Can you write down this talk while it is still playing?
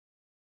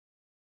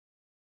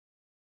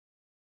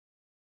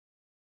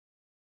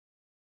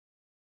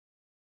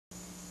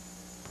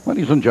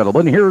Ladies and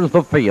gentlemen, here's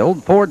the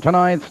field for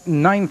tonight's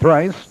ninth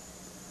race.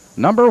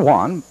 Number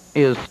 1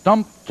 is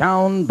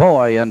Stumptown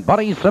Boy and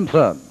Buddy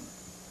Simpson.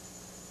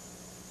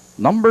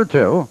 Number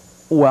 2,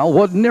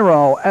 Wellwood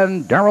Nero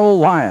and Darrell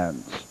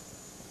Lyons.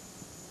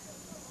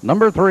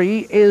 Number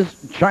 3 is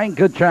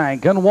Chanka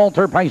Chank and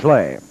Walter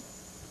Paisley.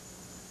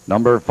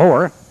 Number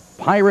 4,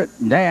 Pirate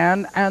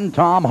Dan and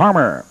Tom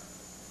Harmer.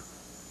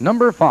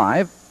 Number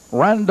 5,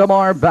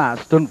 Randamar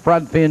Bast and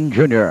Fred Finn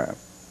Jr.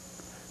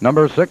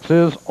 Number 6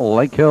 is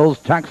Lake Hills,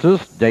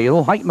 Texas,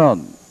 Dale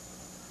Heitman.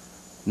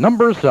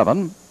 Number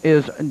 7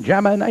 is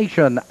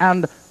Gemination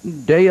and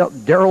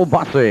Daryl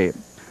Bussey.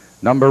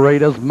 Number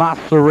 8 is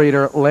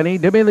Macerator, Lenny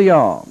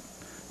D'Amelio.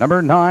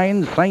 Number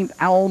 9, St.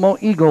 Elmo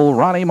Eagle,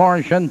 Ronnie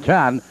Marsh, and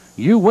 10,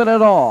 You Win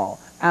It All,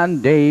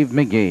 and Dave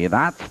McGee.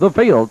 That's the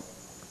field.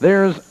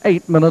 There's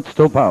 8 minutes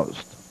to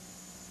post.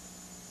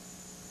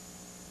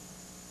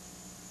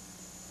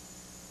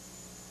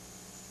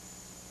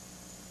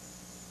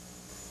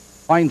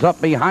 Lines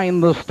up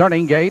behind the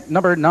starting gate.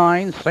 Number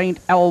 9, St.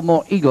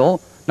 Elmo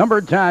Eagle.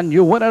 Number 10,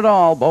 You Win It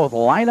All. Both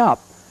line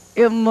up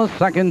in the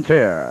second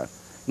tier.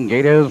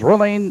 Gate is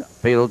rolling.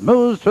 Field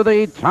moves to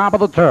the top of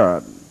the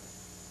turn.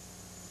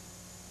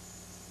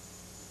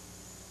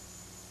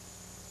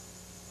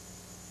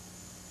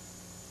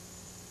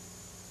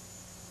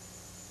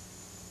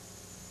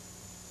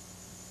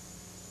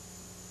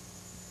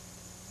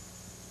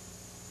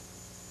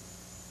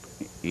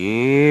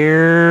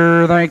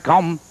 Here they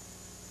come.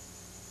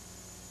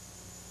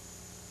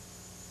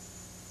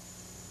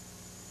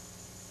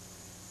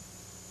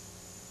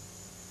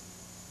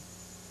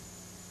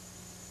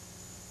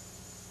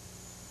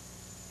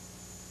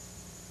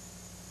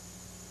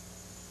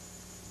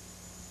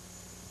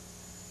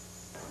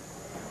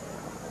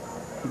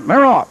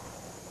 They're off.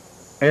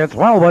 It's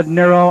Wellwood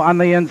Nero on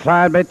the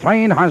inside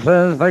between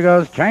horses. There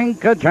goes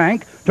Chanka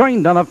Chank,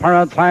 joined on the far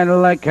outside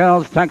of Lake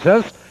Hills,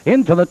 Texas.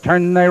 Into the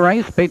turn they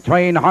race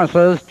between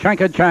horses.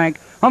 Chanka Chank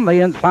on the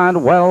inside,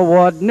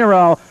 Wellwood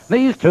Nero.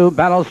 These two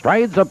battle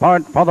strides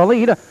apart for the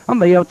lead. On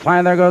the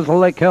outside there goes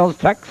Lake Hills,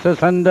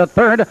 Texas, into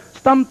third.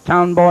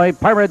 Stumptown Boy,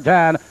 Pirate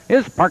Dad,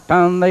 is parked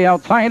on the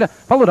outside,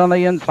 followed on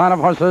the inside of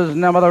horses.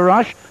 Now with a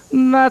rush,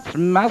 that's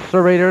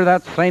Macerator,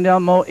 that's St.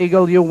 Elmo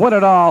Eagle, You Win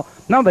It All.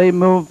 Now they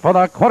move for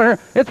the quarter.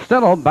 It's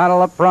still a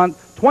battle up front.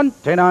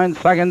 29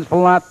 seconds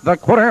flat the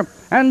quarter.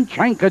 And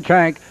Chanka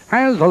Chank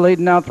has the lead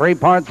now 3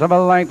 parts of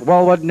a length.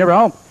 Wellwood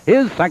Nero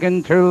is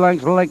second, 2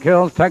 lengths Lake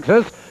Hills,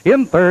 Texas.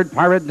 In third,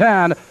 Pirate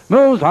Dan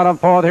moves out of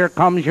fourth. Here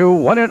comes You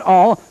Win It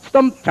All.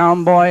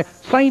 Stumptown Boy,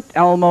 St.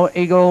 Elmo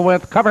Eagle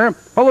with cover,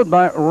 followed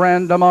by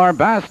Randamar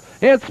Bast.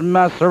 It's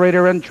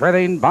Macerator and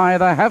trailing by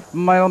the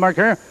half-mile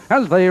marker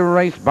as they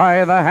race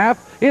by the half.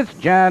 It's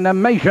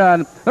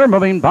Janimation. They're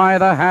moving by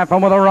the half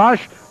and with a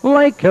rush.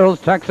 Lake Hills,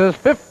 Texas,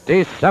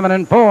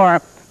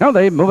 57-4. Now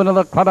they move into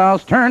the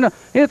clubhouse turn.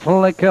 It's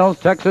Lake Hills,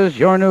 Texas.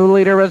 Your new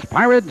leader is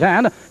Pirate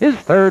Dan. Is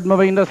third,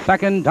 moving to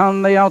second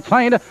on the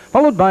outside,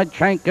 followed by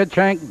Chanka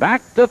Chank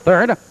back to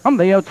third. On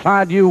the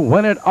outside, You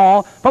Win It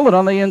All. Followed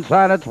on the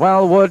inside, it's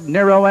Wellwood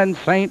Nero and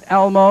St.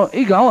 Elmo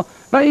Eagle.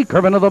 They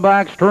curve into the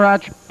back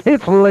stretch.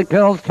 It's Lake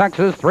Hills,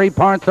 Texas, 3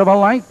 parts of a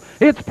length.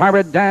 It's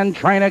Pirate Dan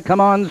trying to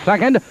come on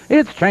second.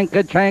 It's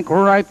Chanka Chank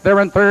right there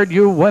in third.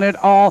 You Win It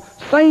All.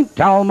 St.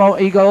 Elmo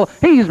Eagle.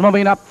 He's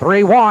moving up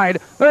 3 wide.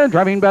 They're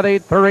driving by the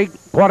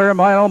 3/4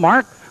 mile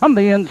mark. On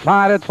the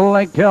inside, it's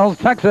Lake Hills,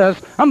 Texas.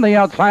 On the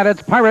outside,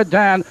 it's Pirate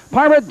Dan.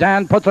 Pirate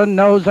Dan puts a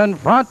nose in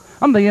front.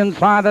 On the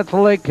inside, that's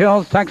Lake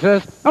Hills,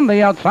 Texas. On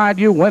the outside,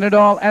 You Win It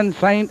All and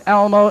St.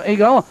 Elmo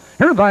Eagle.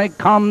 Here they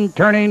come,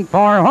 turning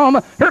for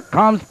home. Here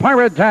comes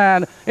Pirate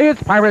Dan.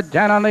 It's Pirate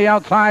Dan on the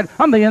outside.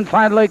 On the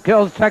inside, Lake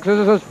Hills,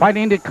 Texas is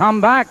fighting to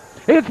come back.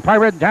 It's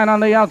Pirate Dan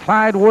on the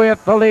outside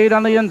with the lead.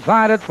 On the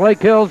inside, it's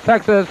Lake Hills,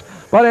 Texas.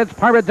 But it's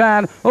Pirate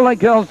Dan, Lake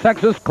Hills,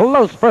 Texas,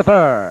 close for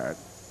third.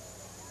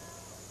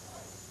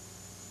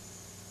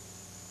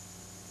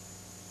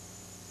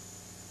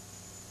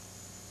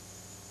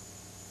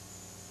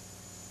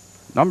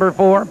 Number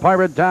 4,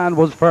 Pirate Dan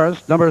was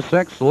first. Number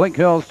 6, Lake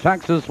Hills,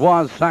 Texas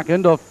was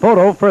second. A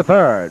photo for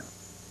third.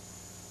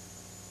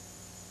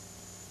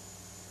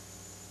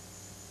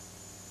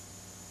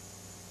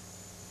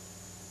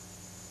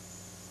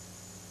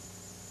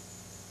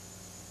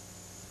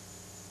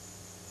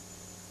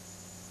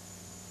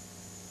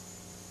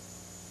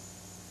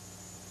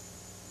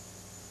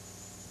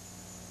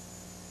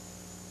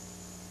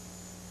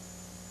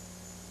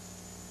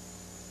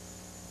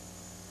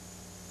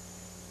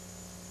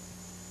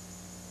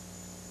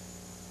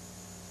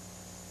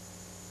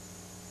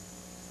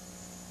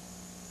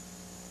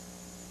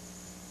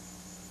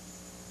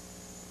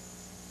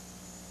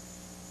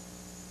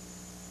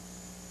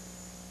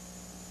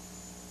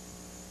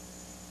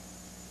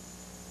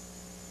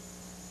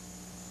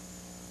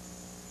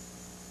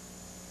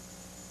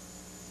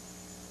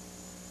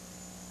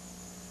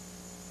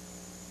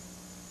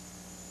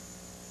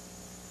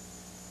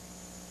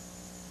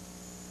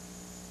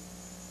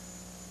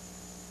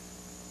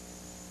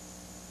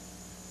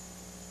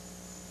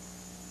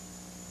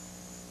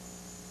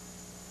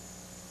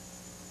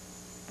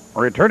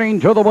 Returning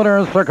to the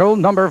winner's circle,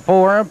 number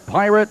 4,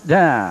 Pirate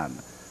Dan.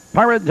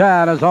 Pirate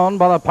Dan is owned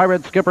by the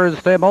Pirate Skippers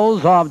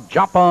Stables of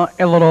Joppa,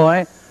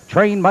 Illinois,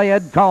 trained by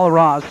Ed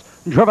Colross,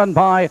 driven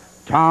by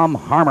Tom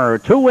Harmer.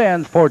 2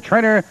 wins for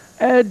trainer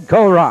Ed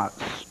Colross.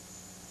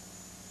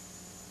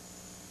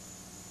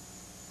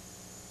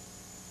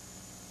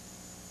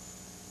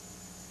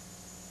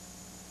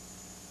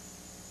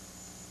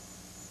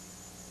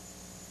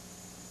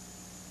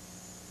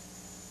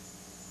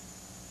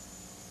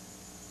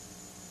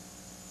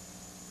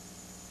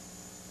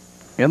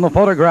 In the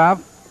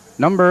photograph,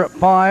 number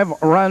 5,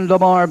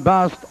 Randamar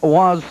Best,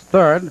 was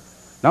 3rd.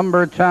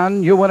 Number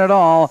 10, You Win It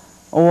All,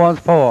 was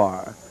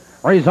 4.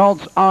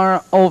 Results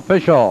are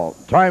official.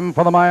 Time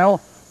for the mile,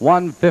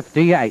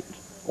 1:58.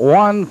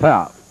 1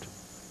 theft.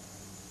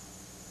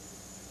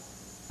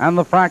 And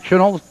the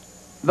fractionals,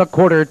 the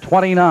quarter,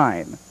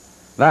 29.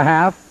 The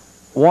half,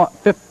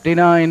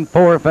 59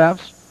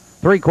 4/5.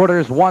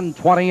 3/4,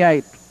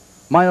 128.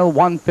 Mile,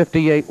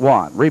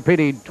 1:58.1.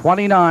 Repeated,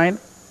 29,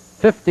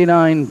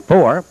 59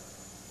 4,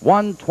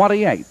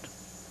 128,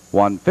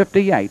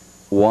 158,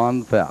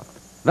 1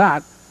 theft.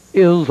 That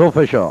is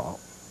official.